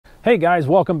Hey guys,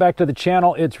 welcome back to the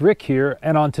channel. It's Rick here,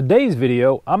 and on today's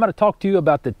video I'm going to talk to you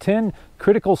about the 10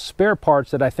 critical spare parts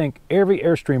that I think every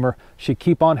Airstreamer should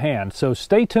keep on hand, so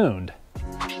stay tuned.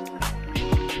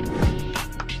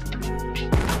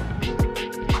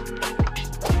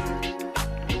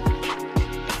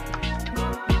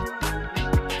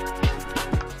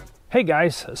 Hey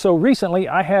guys, so recently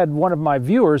I had one of my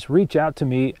viewers reach out to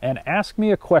me and ask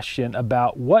me a question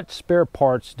about what spare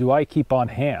parts do I keep on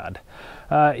hand.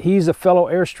 He's a fellow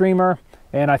Airstreamer,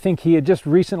 and I think he had just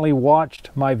recently watched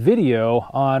my video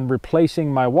on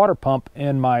replacing my water pump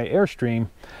in my Airstream,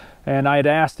 and I had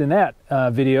asked in that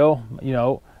video,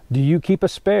 do you keep a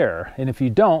spare? And if you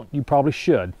don't, you probably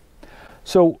should.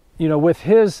 So, with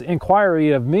his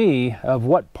inquiry of me of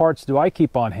what parts do I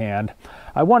keep on hand,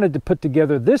 I wanted to put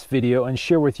together this video and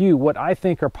share with you what I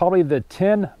think are probably the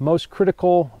 10 most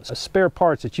critical spare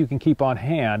parts that you can keep on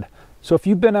hand. So if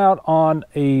you've been out on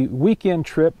a weekend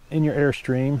trip in your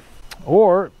Airstream,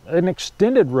 or an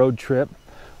extended road trip,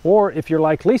 or if you're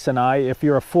like Lisa and I, if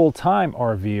you're a full-time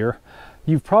RVer,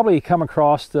 you've probably come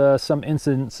across some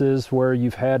instances where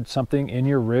you've had something in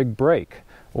your rig break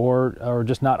or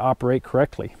just not operate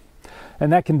correctly.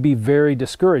 And that can be very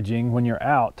discouraging when you're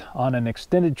out on an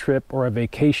extended trip or a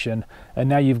vacation, and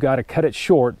now you've got to cut it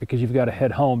short because you've got to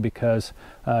head home because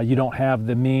you don't have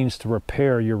the means to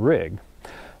repair your rig.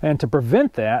 And to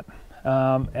prevent that,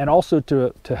 and also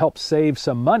to help save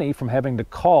some money from having to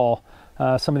call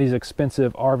some of these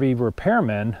expensive RV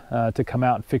repairmen to come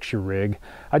out and fix your rig,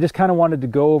 I just kind of wanted to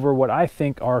go over what I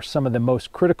think are some of the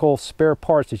most critical spare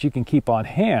parts that you can keep on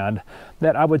hand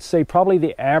that I would say probably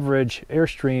the average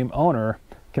Airstream owner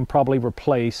can probably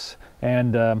replace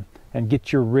and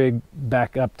get your rig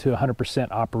back up to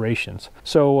 100% operations.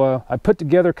 So I put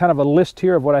together kind of a list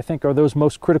here of what I think are those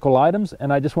most critical items,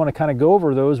 and I just want to kind of go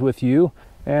over those with you.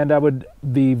 And I would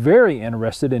be very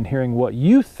interested in hearing what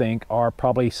you think are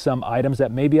probably some items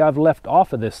that maybe I've left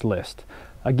off of this list.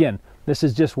 Again, this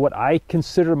is just what I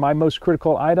consider my most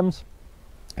critical items,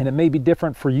 and it may be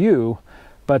different for you,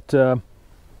 but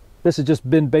this has just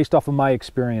been based off of my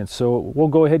experience. So we'll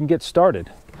go ahead and get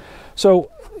started. So,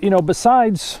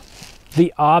 besides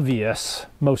the obvious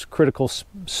most critical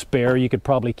spare you could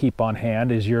probably keep on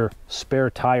hand is your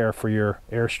spare tire for your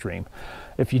Airstream.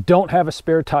 If you don't have a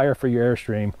spare tire for your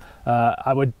Airstream,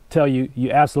 I would tell you,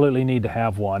 you absolutely need to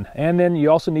have one. And then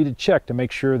you also need to check to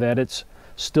make sure that it's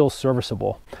still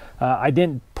serviceable. I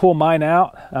didn't pull mine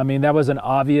out. I mean, that was an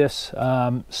obvious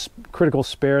critical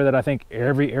spare that I think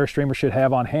every Airstreamer should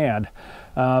have on hand.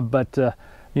 But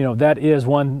that is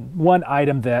one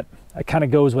item that kind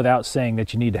of goes without saying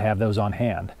that you need to have those on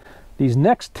hand. These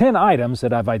next 10 items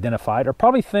that I've identified are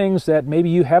probably things that maybe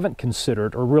you haven't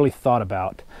considered or really thought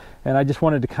about. And I just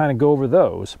wanted to kind of go over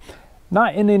those.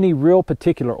 Not in any real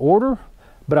particular order,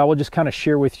 but I will just kind of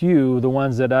share with you the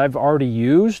ones that I've already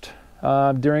used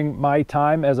during my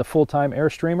time as a full-time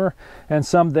Airstreamer, and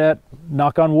some that,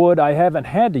 knock on wood, I haven't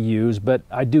had to use, but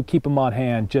I do keep them on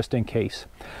hand just in case.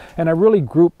 And I really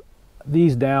group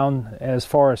these down as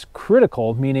far as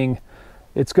critical, meaning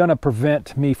it's going to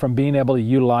prevent me from being able to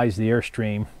utilize the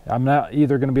Airstream. I'm not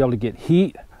either going to be able to get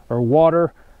heat or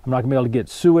water. I'm not going to be able to get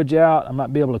sewage out. I'm not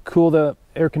going to be able to cool the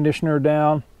air conditioner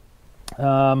down.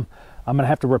 I'm going to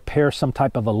have to repair some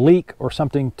type of a leak or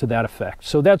something to that effect.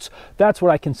 So that's what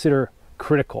I consider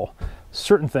critical.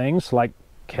 Certain things like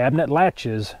cabinet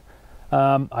latches,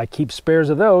 I keep spares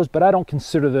of those, but I don't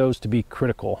consider those to be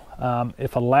critical.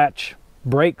 If a latch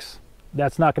breaks,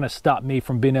 that's not going to stop me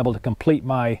from being able to complete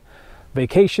my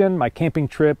vacation, my camping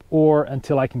trip, or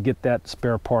until I can get that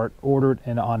spare part ordered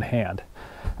and on hand.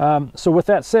 So with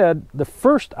that said, the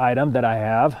first item that I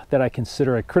have that I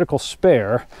consider a critical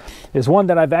spare is one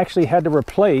that I've actually had to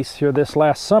replace here this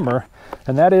last summer,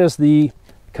 and that is the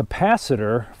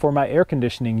capacitor for my air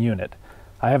conditioning unit.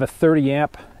 I have a 30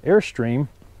 amp Airstream,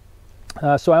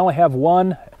 so I only have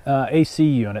one AC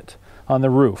unit on the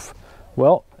roof.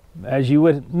 Well, as you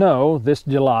would know, this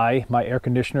July my air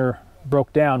conditioner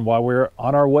broke down while we were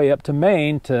on our way up to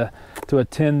Maine to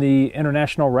attend the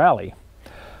International Rally.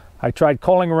 I tried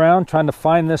calling around trying to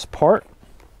find this part.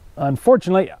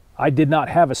 Unfortunately, I did not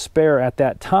have a spare at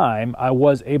that time. I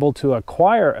was able to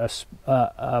acquire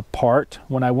a part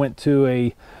when I went to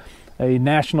a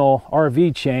national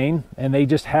RV chain, and they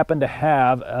just happened to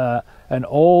have an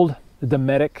old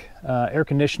Dometic air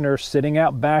conditioner sitting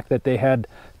out back that they had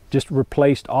just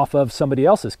replaced off of somebody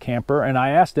else's camper, and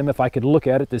I asked them if I could look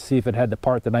at it to see if it had the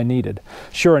part that I needed.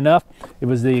 Sure enough, it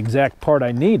was the exact part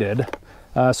I needed.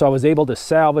 So I was able to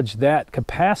salvage that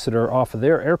capacitor off of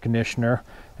their air conditioner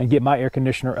and get my air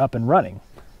conditioner up and running.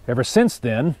 Ever since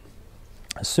then,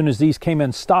 as soon as these came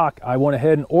in stock, I went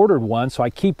ahead and ordered one. So I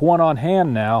keep one on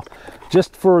hand now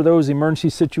just for those emergency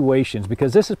situations,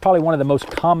 because this is probably one of the most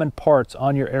common parts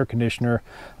on your air conditioner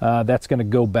that's going to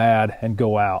go bad and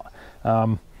go out.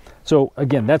 So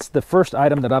again, that's the first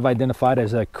item that I've identified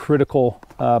as a critical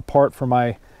part for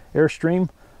my Airstream,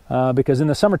 because in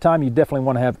the summertime, you definitely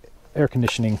want to have air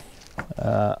conditioning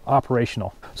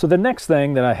operational. So the next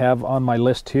thing that I have on my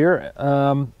list here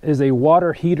is a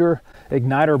water heater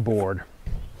igniter board.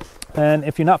 And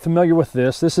if you're not familiar with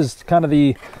this, this is kind of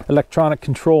the electronic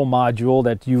control module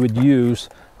that you would use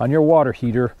on your water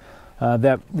heater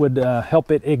that would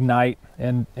help it ignite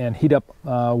and heat up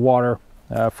water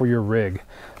for your rig.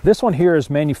 This one here is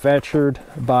manufactured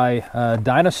by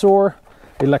Dinosaur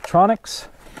Electronics.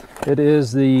 It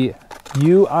is the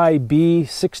UIB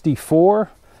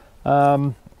 64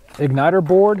 igniter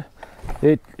board.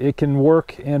 It can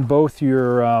work in both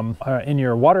your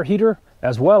water heater,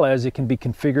 as well as it can be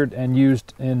configured and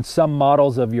used in some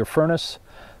models of your furnace,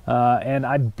 and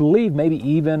I believe maybe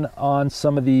even on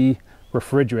some of the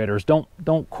refrigerators.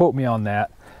 Don't quote me on that,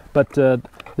 but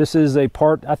this is a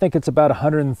part, I think it's about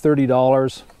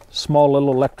 $130, small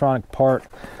little electronic part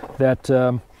that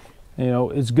you know,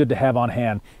 is good to have on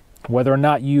hand. Whether or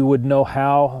not you would know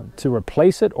how to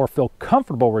replace it or feel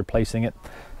comfortable replacing it,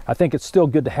 I think it's still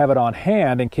good to have it on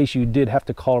hand in case you did have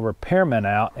to call a repairman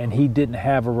out and he didn't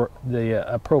have the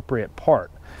appropriate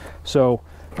part. So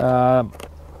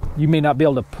you may not be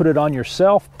able to put it on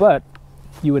yourself, but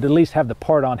you would at least have the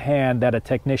part on hand that a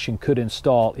technician could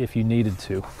install if you needed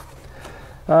to.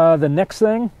 The next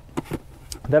thing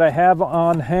that I have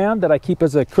on hand that I keep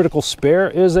as a critical spare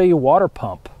is a water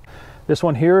pump. This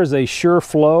one here is a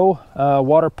SureFlow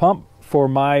water pump for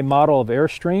my model of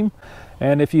Airstream.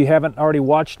 And if you haven't already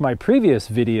watched my previous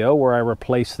video where I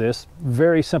replaced this,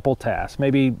 very simple task,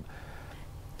 maybe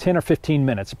 10 or 15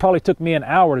 minutes. It probably took me an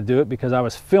hour to do it because I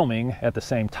was filming at the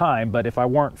same time, but if I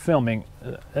weren't filming,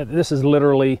 this is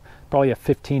literally probably a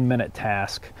 15-minute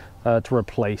task to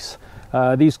replace.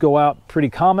 These go out pretty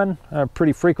common,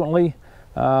 pretty frequently,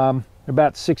 about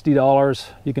 $60.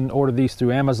 You can order these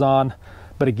through Amazon.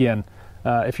 But again,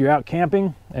 if you're out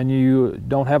camping and you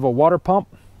don't have a water pump,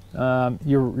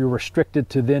 you're restricted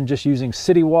to then just using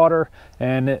city water,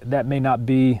 and that may not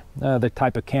be the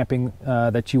type of camping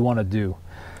that you want to do.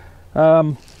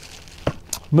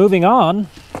 Moving on,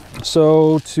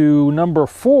 so to number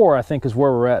 4, I think is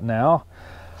where we're at now.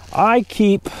 I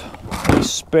keep a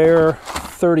spare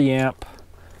 30 amp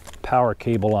power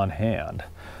cable on hand.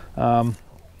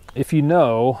 If you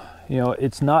know,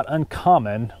 it's not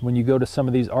uncommon when you go to some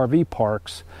of these RV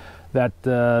parks that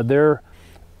their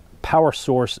power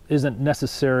source isn't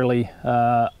necessarily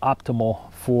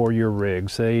optimal for your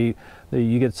rigs.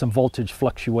 You get some voltage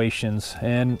fluctuations,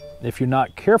 and if you're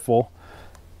not careful,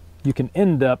 you can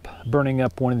end up burning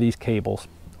up one of these cables.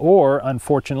 Or,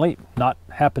 unfortunately, not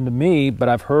happened to me, but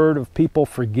I've heard of people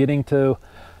forgetting to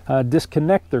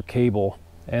disconnect their cable,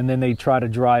 and then they try to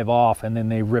drive off, and then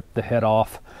they rip the head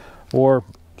off, or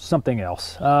something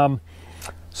else.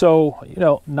 So,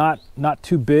 not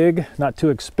too big, not too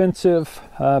expensive,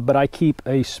 but I keep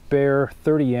a spare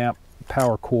 30 amp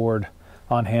power cord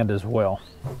on hand as well.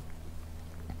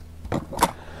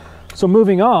 So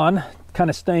moving on, kind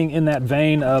of staying in that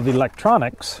vein of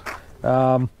electronics,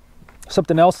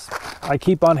 something else I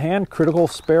keep on hand, critical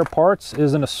spare parts,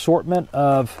 is an assortment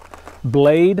of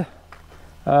blade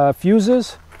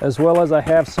fuses, as well as I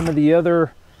have some of the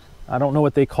other, I don't know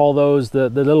what they call those, the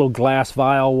little glass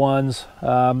vial ones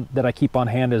that I keep on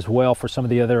hand as well for some of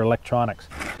the other electronics.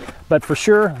 But for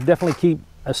sure, definitely keep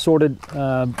assorted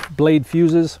blade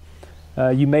fuses.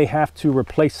 You may have to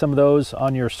replace some of those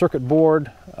on your circuit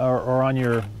board or on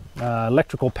your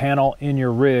electrical panel in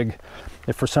your rig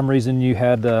if for some reason you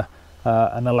had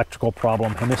an electrical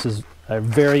problem. And this is a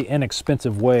very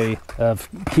inexpensive way of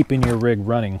keeping your rig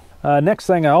running. Next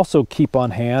thing I also keep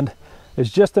on hand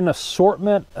is just an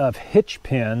assortment of hitch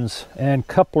pins and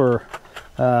coupler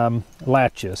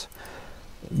latches.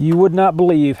 You would not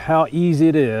believe how easy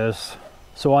it is.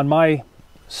 So on my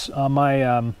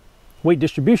weight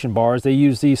distribution bars, they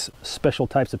use these special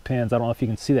types of pins. I don't know if you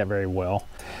can see that very well.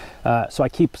 So I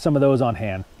keep some of those on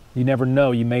hand. You never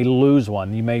know, you may lose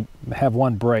one, you may have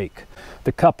one break.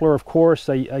 The coupler, of course,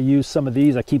 I use some of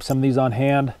these. I keep some of these on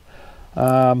hand,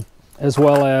 as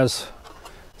well as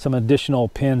some additional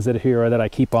pins that are here that I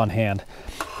keep on hand.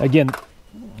 Again,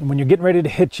 when you're getting ready to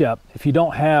hitch up, if you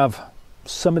don't have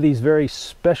some of these very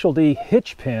specialty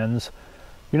hitch pins,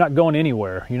 you're not going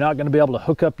anywhere. You're not going to be able to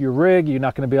hook up your rig, you're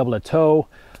not going to be able to tow,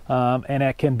 and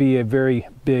that can be a very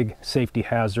big safety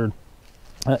hazard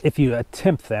if you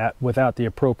attempt that without the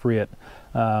appropriate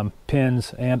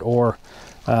pins and or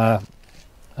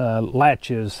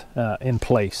latches in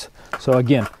place. So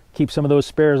again, keep some of those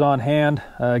spares on hand.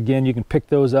 Again, you can pick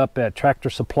those up at Tractor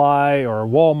Supply or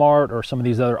Walmart or some of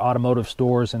these other automotive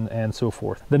stores and so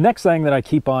forth. The next thing that I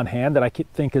keep on hand that I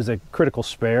think is a critical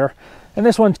spare, and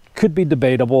this one could be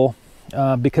debatable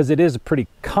because it is a pretty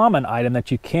common item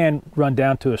that you can run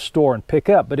down to a store and pick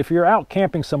up. But if you're out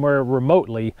camping somewhere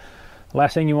remotely, the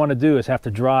last thing you want to do is have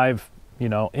to drive, you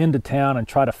know, into town and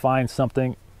try to find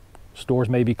something. Stores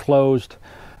may be closed.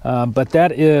 But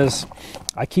that is,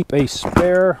 I keep a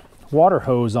spare water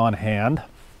hose on hand.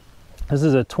 This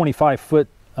is a 25-foot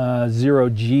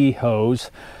 0G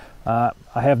hose. I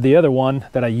have the other one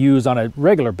that I use on a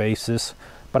regular basis,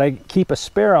 but I keep a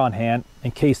spare on hand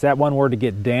in case that one were to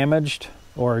get damaged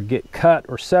or get cut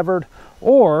or severed,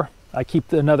 or I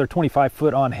keep another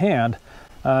 25-foot on hand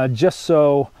just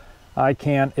so I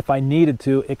can, if I needed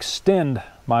to, extend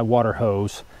my water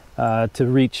hose to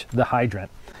reach the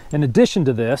hydrant. In addition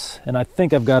to this, and I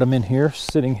think I've got them in here,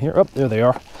 sitting here, oh, there they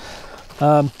are.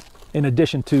 In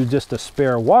addition to just a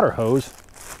spare water hose,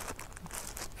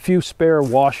 few spare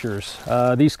washers.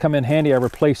 These come in handy. I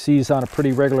replace these on a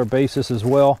pretty regular basis as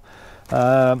well.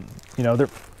 You know,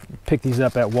 pick these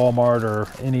up at Walmart or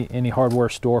any hardware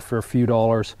store for a few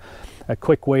dollars. A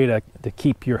quick way to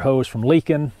keep your hose from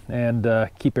leaking and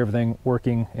keep everything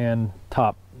working in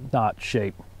top-notch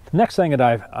shape. The next thing that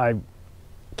I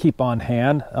keep on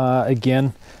hand,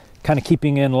 again, kind of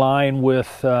keeping in line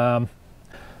with the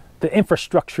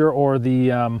infrastructure, or the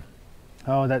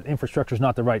that infrastructure is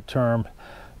not the right term,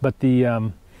 but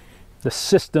the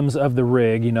systems of the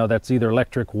rig. You know, that's either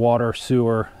electric, water,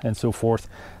 sewer, and so forth.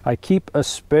 I keep a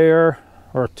spare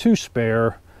or two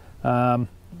spare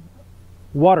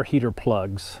water heater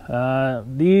plugs.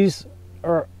 These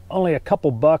are only a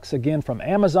couple bucks, again, from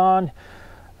Amazon.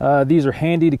 These are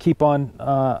handy to keep on,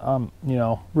 you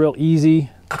know, real easy,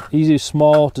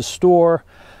 small to store.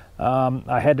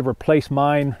 I had to replace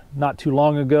mine not too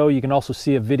long ago. You can also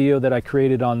see a video that I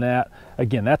created on that.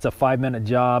 Again, that's a 5-minute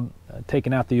job,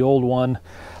 taking out the old one.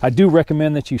 I do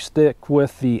recommend that you stick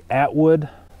with the Atwood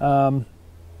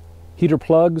heater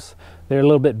plugs. They're a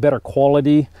little bit better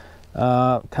quality,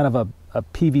 kind of a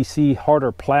PVC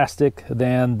harder plastic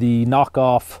than the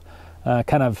knockoff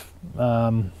kind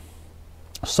of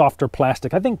softer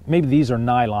plastic. I think maybe these are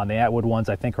nylon. The Atwood ones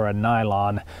I think are a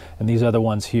nylon, and these other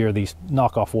ones here, these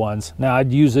knockoff ones. Now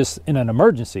I'd use this in an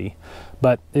emergency,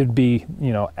 but it'd be,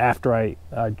 you know, after I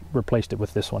replaced it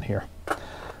with this one here.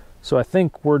 So I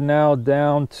think we're now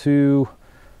down to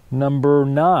number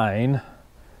 9,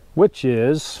 which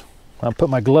is, I'll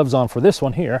put my gloves on for this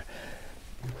one here,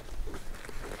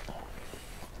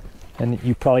 and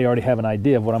you probably already have an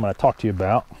idea of what I'm going to talk to you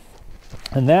about,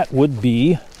 and that would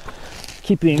be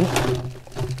keeping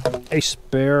a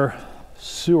spare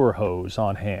sewer hose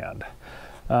on hand.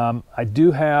 I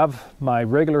do have my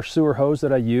regular sewer hose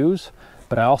that I use,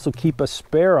 but I also keep a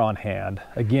spare on hand.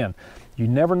 Again, you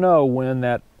never know when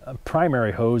that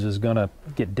primary hose is going to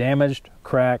get damaged,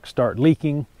 crack, start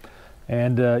leaking,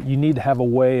 and you need to have a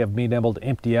way of being able to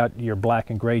empty out your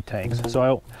black and gray tanks.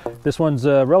 So this one's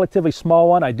a relatively small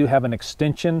one. I do have an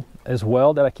extension as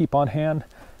well that I keep on hand,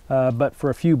 but for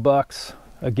a few bucks,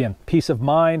 again, peace of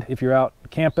mind. If you're out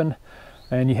camping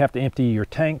and you have to empty your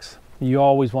tanks, you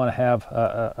always want to have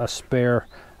a spare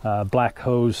black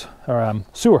hose or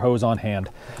sewer hose on hand.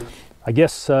 I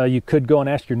guess you could go and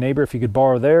ask your neighbor if you could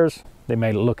borrow theirs. They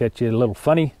may look at you a little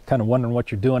funny, kind of wondering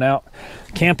what you're doing out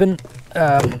camping.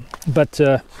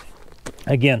 But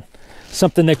again,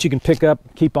 something that you can pick up,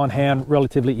 keep on hand,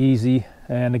 relatively easy,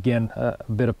 and again, a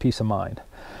bit of peace of mind.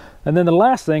 And then the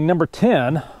last thing, number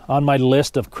 10 on my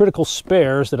list of critical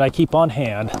spares that I keep on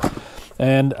hand,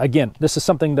 and again, this is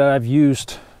something that I've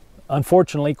used,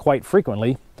 unfortunately, quite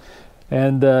frequently.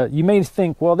 And you may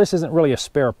think, well, this isn't really a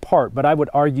spare part, but I would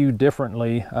argue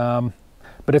differently.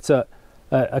 But it's a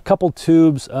couple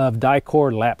tubes of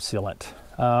Dicor lap sealant.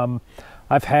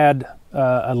 I've had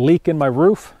a leak in my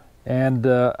roof, and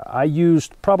I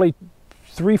used probably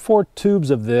 3-4 tubes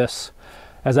of this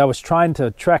as I was trying to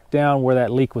track down where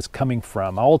that leak was coming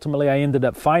from. Ultimately, I ended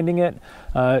up finding it.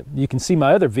 You can see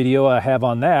my other video I have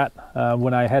on that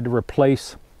when I had to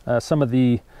replace some of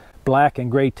the black and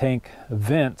gray tank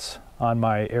vents on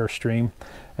my Airstream.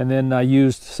 And then I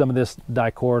used some of this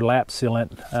Dicor lap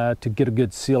sealant to get a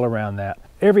good seal around that.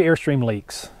 Every Airstream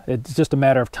leaks. It's just a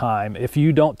matter of time. If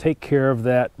you don't take care of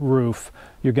that roof,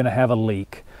 you're gonna have a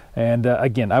leak. And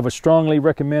again, I would strongly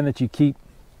recommend that you keep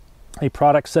a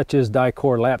product such as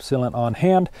Dicor lap sealant on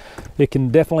hand. It can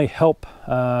definitely help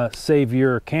save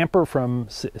your camper from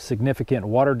significant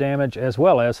water damage, as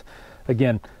well as,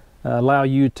 again, allow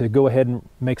you to go ahead and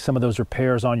make some of those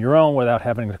repairs on your own without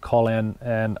having to call in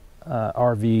an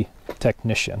RV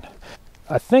technician.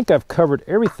 I think I've covered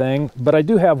everything, but I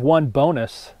do have one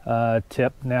bonus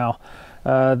tip. Now,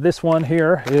 this one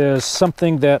here is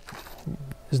something that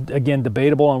is, again,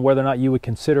 debatable on whether or not you would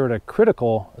consider it a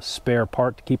critical spare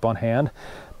part to keep on hand.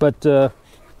 But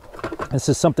this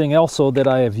is something also that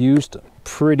I have used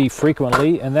pretty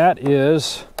frequently, and that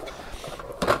is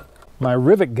my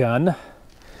rivet gun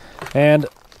and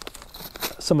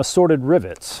some assorted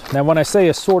rivets. Now, when I say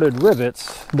assorted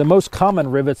rivets, the most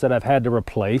common rivets that I've had to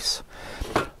replace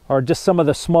are just some of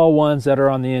the small ones that are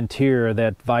on the interior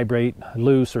that vibrate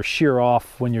loose or shear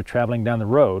off when you're traveling down the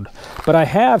road. But I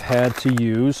have had to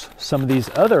use some of these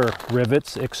other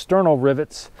rivets, external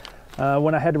rivets,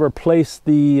 when I had to replace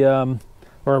the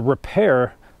or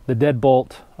repair the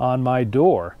deadbolt on my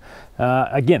door.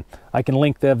 Again, I can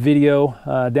link that video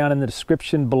down in the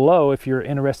description below if you're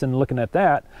interested in looking at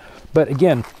that. But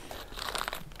again,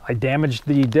 I damaged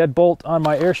the deadbolt on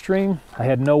my Airstream. I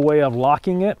had no way of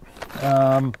locking it.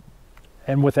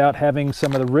 And without having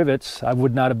some of the rivets, I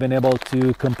would not have been able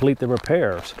to complete the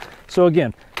repairs. So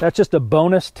again, that's just a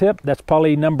bonus tip. That's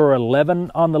probably number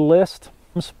 11 on the list.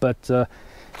 But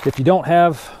if you don't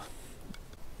have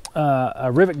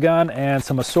a rivet gun and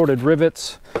some assorted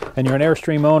rivets and you're an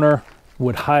Airstream owner,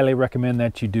 would highly recommend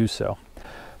that you do so.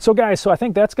 So guys, I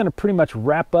think that's going to pretty much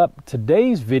wrap up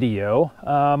today's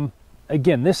video.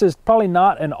 Again, this is probably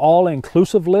not an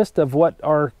all-inclusive list of what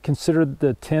are considered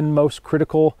the 10 most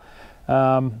critical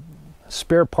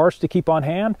spare parts to keep on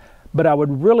hand, but I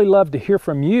would really love to hear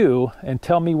from you and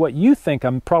tell me what you think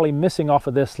I'm probably missing off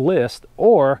of this list,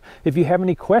 or if you have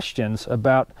any questions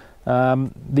about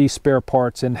these spare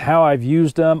parts and how I've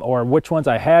used them, or which ones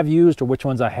I have used or which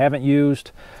ones I haven't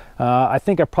used. I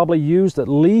think I probably used at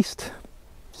least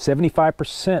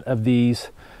 75% of these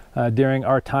during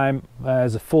our time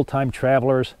as full-time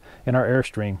travelers in our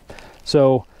Airstream.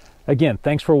 So again,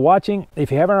 thanks for watching.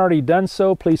 If you haven't already done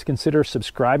so, please consider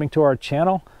subscribing to our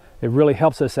channel. It really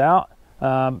helps us out.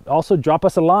 Also, drop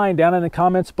us a line down in the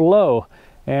comments below,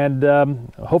 and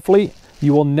hopefully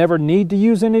you will never need to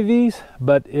use any of these,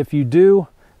 but if you do,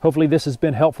 hopefully this has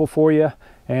been helpful for you,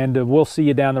 and we'll see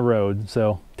you down the road.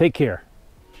 So take care.